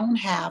you don't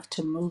have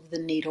to move the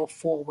needle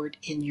forward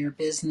in your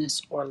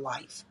business or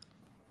life?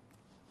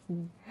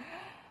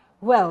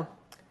 Well,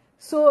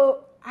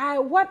 so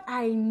what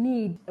I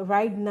need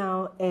right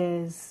now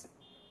is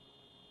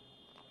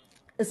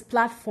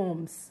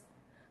platforms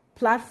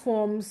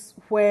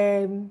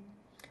where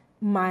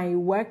my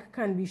work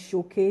can be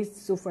showcased.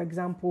 So, for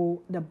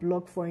example, the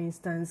blog, for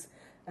instance,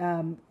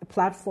 a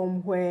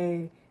platform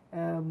where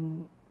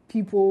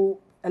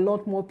a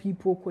lot more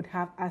people could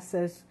have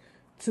access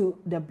to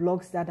the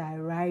blogs that I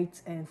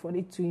write and for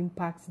it to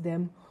impact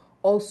them.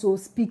 Also,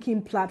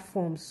 speaking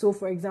platforms. So,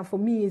 for example,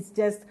 for me, it's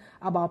just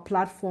about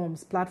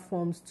platforms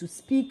to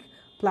speak,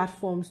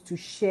 platforms to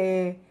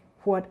share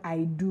what I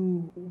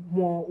do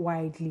more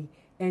widely,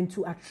 and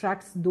to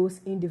attract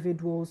those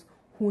individuals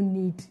who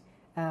need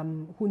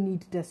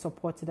the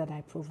support that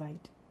I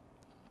provide.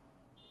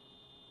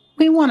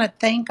 We want to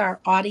thank our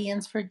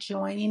audience for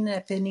joining.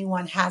 If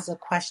anyone has a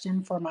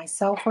question for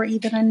myself or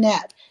even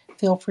Annette,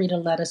 feel free to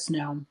let us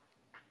know.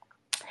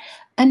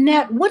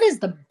 Annette, what is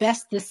the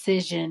best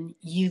decision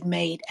you've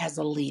made as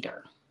a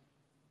leader?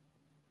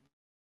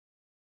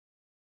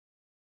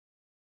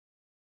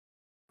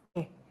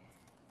 Okay.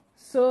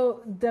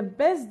 So the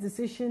best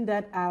decision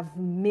that I've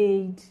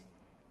made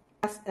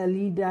as a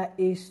leader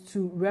is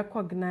to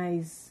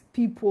recognize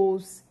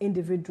people's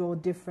individual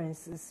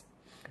differences.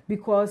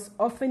 Because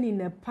often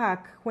in a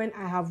park, when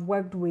I have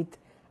worked with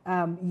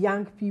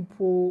young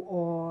people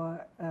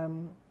or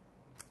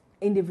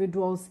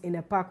individuals in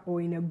a park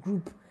or in a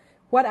group,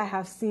 what I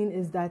have seen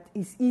is that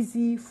it's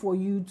easy for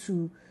you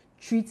to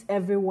treat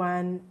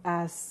everyone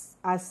as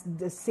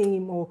the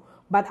same, or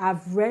but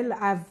I've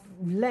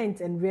learned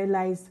and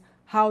realized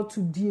how to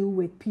deal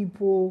with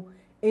people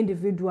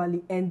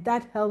individually, and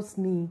that helps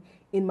me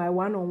in my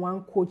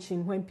one-on-one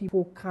coaching when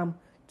people come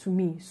to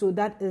me. So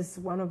that is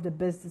one of the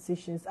best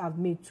decisions I've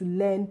made, to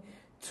learn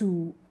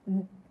to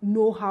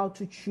know how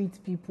to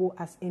treat people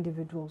as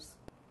individuals.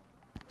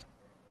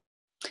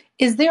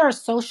 Is there a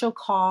social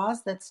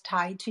cause that's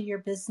tied to your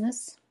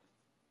business?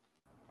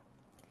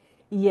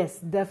 Yes,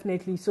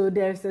 definitely. So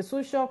there's a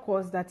social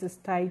cause that is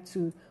tied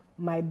to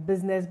my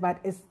business, but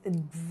it's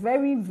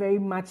very, very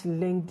much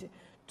linked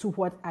to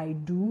what I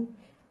do.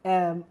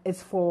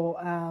 It's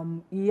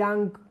for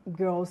young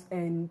girls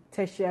and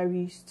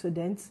tertiary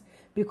students,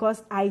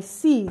 because I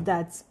see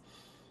that,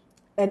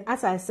 and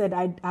as I said,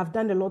 I've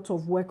done a lot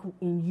of work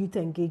in youth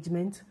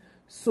engagement.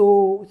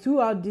 So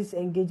throughout these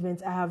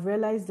engagements, I have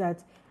realized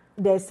that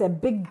there's a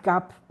big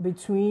gap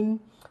between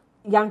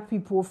young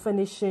people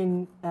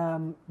finishing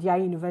their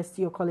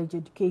university or college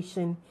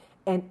education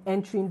and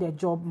entering the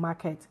job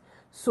market.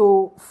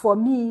 So for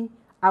me,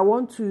 I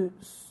want to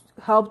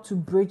help to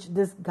bridge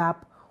this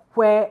gap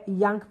where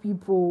young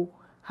people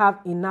have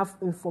enough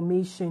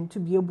information to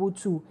be able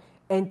to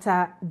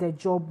enter the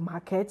job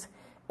market,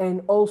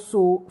 and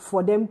also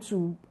for them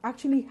to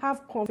actually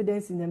have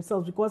confidence in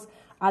themselves, because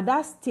at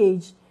that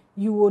stage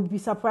you would be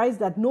surprised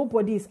that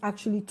nobody is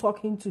actually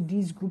talking to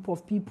this group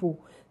of people.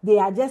 They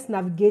are just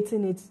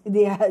navigating it.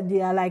 They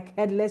are like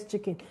headless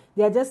chicken.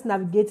 They are just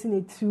navigating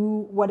it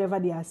through whatever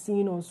they are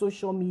seeing on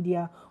social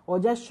media, or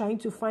just trying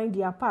to find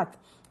their path.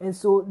 And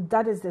so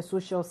that is the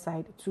social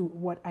side to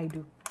what I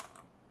do.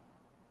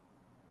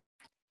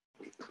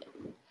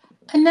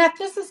 Annette,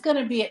 this is going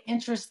to be an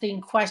interesting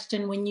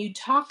question. When you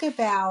talk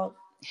about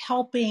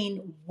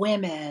helping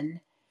women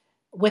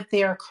with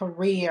their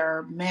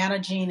career,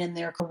 managing in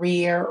their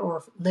career,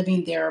 or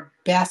living their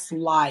best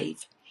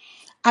life,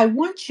 I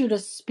want you to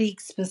speak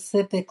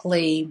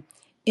specifically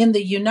in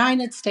the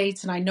United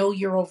States, and I know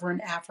you're over in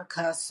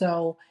Africa,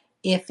 so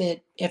if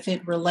it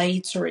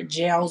relates or it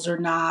gels or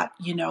not,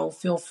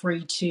 feel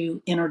free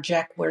to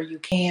interject where you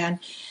can.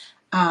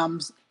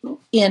 Um,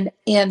 in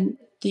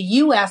the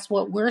U.S.,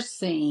 what we're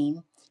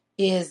seeing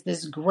is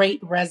this great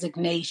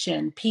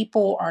resignation.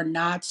 People are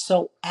not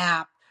so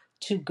apt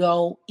to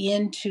go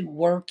into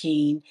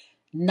working,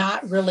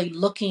 not really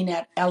looking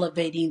at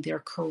elevating their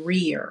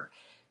career.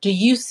 Do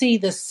you see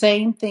the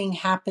same thing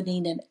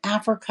happening in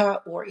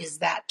Africa, or is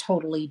that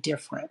totally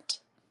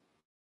different?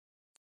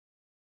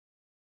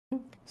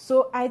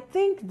 So I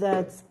think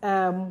that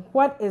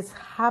what is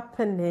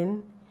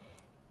happening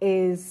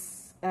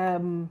is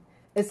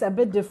it's a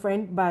bit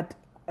different, but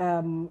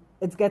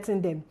it's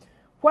getting them.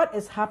 What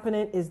is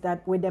happening is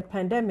that with the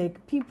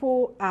pandemic,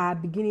 people are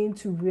beginning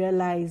to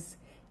realize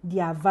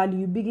their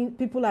value.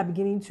 People are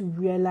beginning to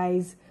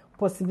realize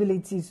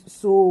possibilities.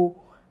 So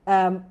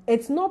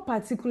it's not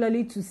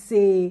particularly to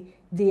say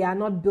they are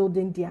not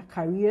building their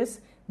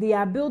careers. They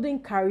are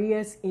building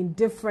careers in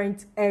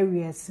different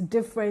areas,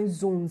 different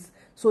zones.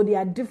 So they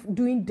are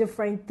doing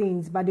different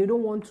things, but they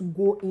don't want to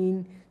go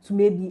in to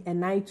maybe a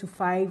 9 to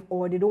 5,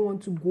 or they don't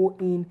want to go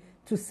in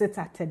to sit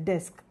at a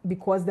desk,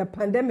 because the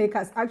pandemic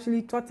has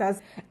actually taught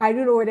us, I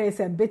don't know whether it's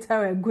a bitter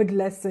or a good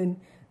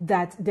lesson,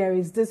 that there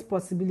is this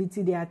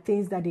possibility, there are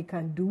things that they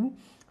can do.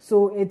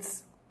 So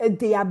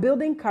they are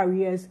building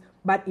careers,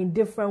 but in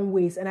different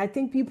ways. And I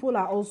think people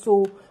are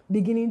also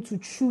beginning to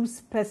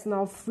choose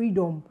personal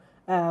freedom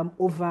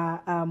over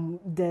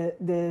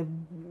the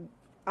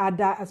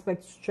other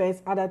aspects,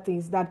 stress, other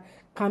things that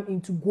come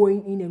into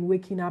going in and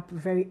waking up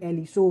very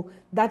early. So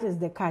that is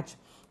the catch.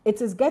 It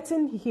is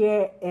getting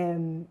here,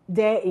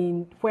 there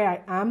in where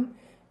I am.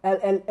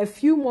 A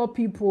few more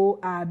people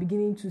are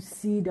beginning to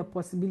see the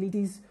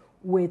possibilities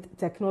with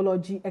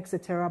technology,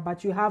 etc.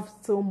 But you have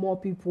still more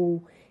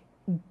people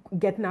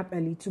getting up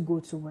early to go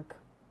to work.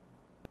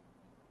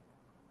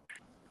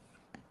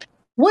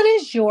 What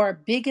is your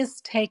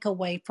biggest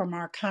takeaway from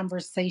our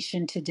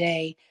conversation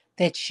today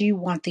that you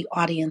want the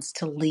audience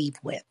to leave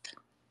with?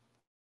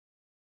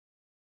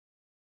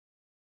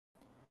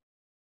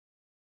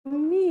 For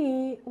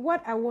me,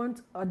 what I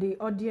want the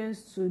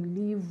audience to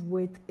leave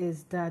with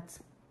is that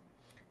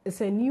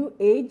it's a new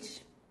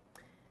age,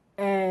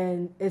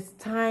 and it's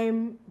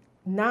time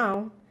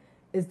now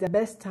is the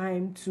best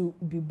time to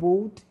be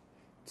bold,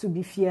 to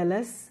be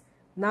fearless.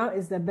 Now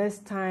is the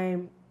best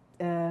time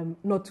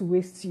not to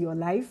waste your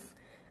life.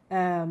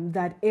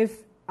 That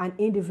if an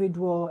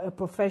individual, a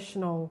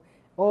professional,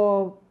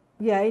 or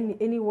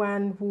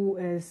anyone who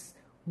is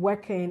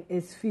working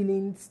is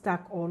feeling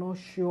stuck or not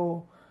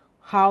sure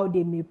how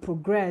they may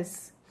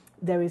progress,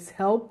 there is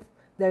help,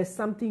 there is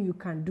something you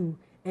can do,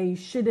 and you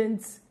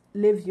shouldn't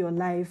live your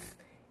life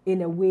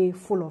in a way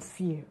full of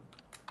fear.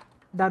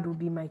 That would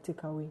be my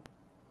takeaway.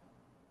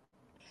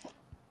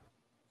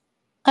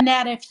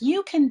 Annette, if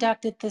you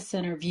conducted this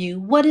interview,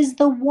 what is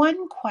the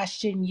one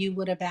question you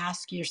would have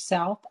asked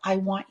yourself? I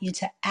want you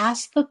to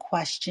ask the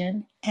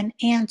question and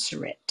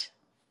answer it.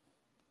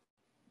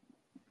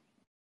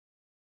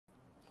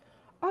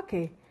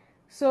 Okay,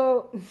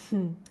 so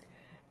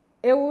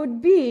it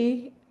would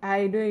be,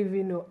 I don't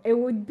even know, it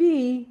would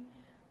be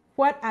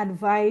what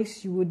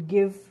advice you would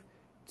give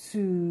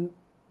to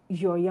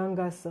your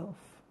younger self,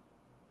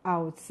 I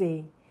would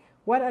say.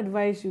 What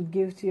advice you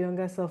give to your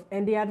younger self?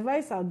 And the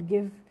advice I would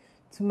give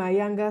to my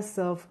younger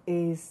self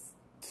is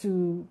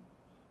to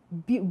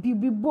be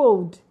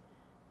bold,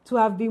 to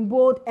have been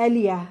bold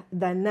earlier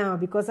than now,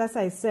 because as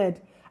I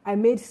said, I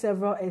made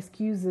several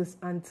excuses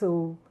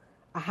until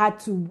I had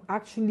to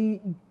actually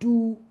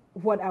do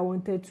what I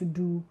wanted to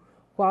do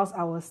whilst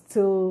I was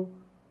still,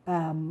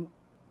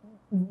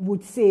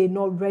 would say,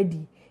 not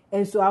ready.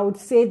 And so I would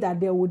say that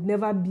there would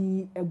never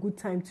be a good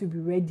time to be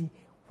ready.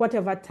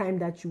 Whatever time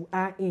that you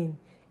are in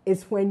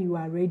is when you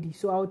are ready.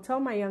 So I would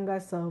tell my younger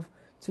self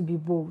to be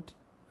bold.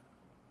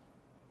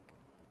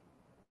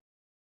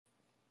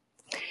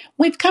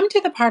 We've come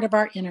to the part of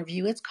our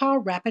interview. It's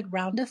called Rapid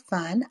Round of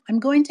Fun.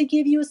 I'm going to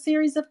give you a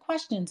series of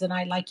questions, and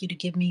I'd like you to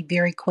give me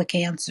very quick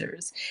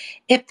answers.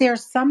 If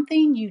there's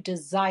something you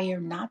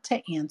desire not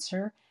to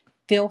answer,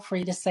 feel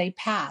free to say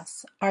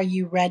pass. Are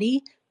you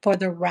ready for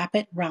the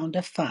Rapid Round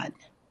of Fun?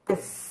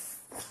 Yes.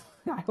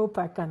 I hope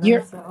I can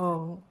Your, answer.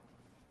 Oh,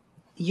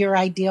 your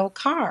ideal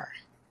car,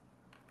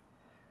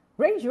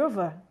 Range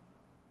Rover,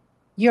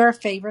 your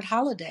favorite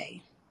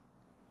holiday,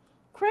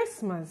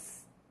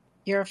 Christmas.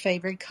 your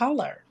favorite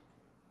color,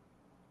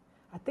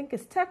 I think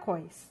it's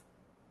turquoise.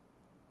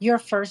 your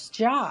first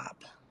job,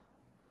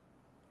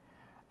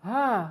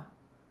 Ah,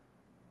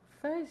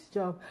 first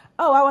job.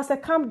 Oh, I was a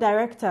camp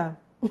director.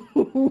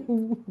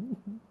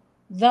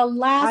 the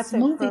last Art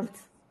and movie, craft.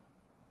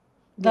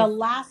 the Yes.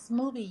 last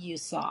movie you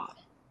saw,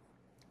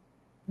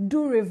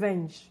 Do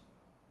revenge.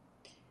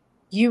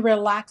 you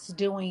relax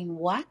doing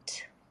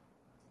what?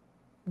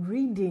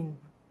 Reading.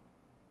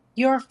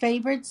 Your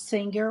favorite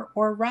singer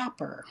or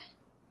rapper?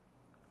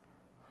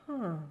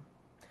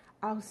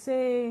 I'll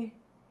say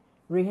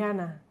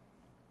Rihanna.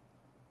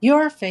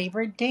 Your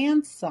favorite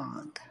dance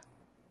song?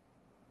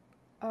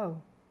 Oh,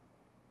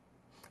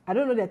 I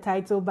don't know the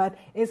title, but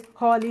it's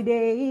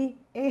Holiday.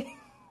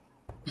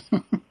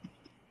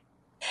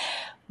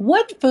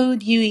 What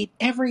food you eat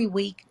every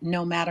week,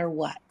 no matter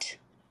what?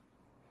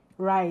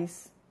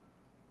 Rice.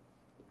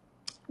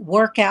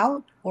 Work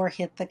out or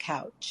hit the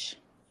couch?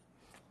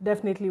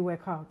 Definitely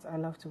work out. I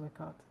love to work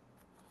out.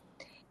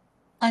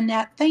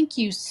 Annette, thank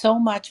you so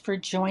much for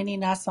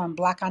joining us on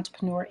Black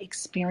Entrepreneur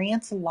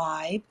Experience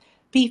Live.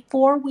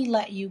 Before we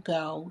let you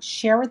go,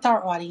 share with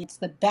our audience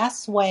the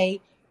best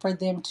way for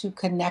them to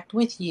connect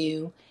with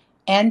you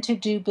and to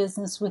do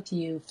business with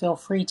you. Feel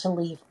free to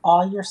leave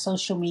all your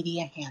social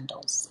media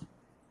handles.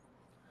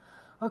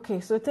 Okay,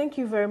 so thank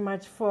you very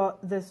much for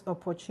this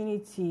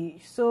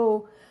opportunity.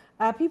 So,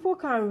 people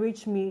can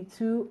reach me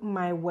to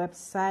my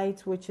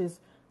website, which is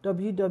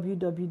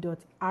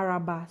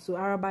www.araba. So,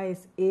 Araba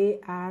is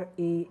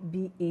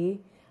ARABA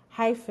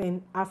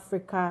hyphen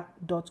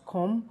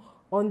Africa.com.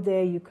 On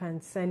there, you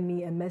can send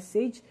me a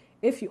message.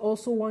 If you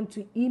also want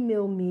to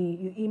email me,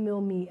 you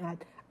email me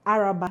at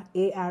araba,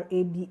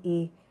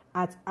 ARABA,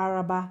 at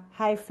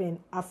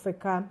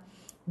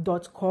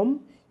araba-africa.com.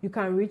 You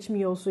can reach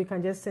me also. You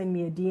can just send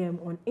me a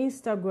DM on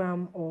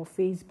Instagram or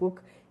Facebook.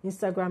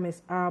 Instagram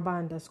is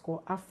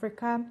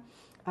araba_Africa.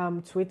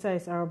 Twitter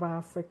is Araba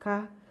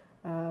Africa.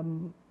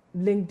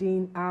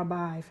 LinkedIn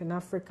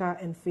Araba-Africa,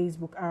 and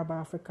Facebook Araba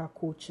Africa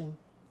Coaching.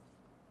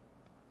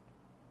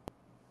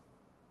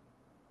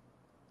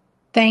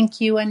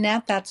 Thank you,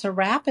 Annette. That's a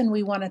wrap. And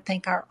we want to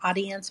thank our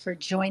audience for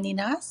joining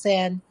us.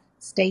 And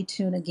stay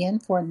tuned again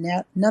for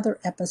another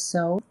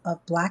episode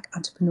of Black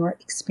Entrepreneur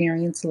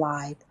Experience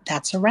Live.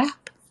 That's a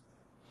wrap.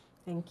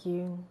 Thank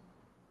you.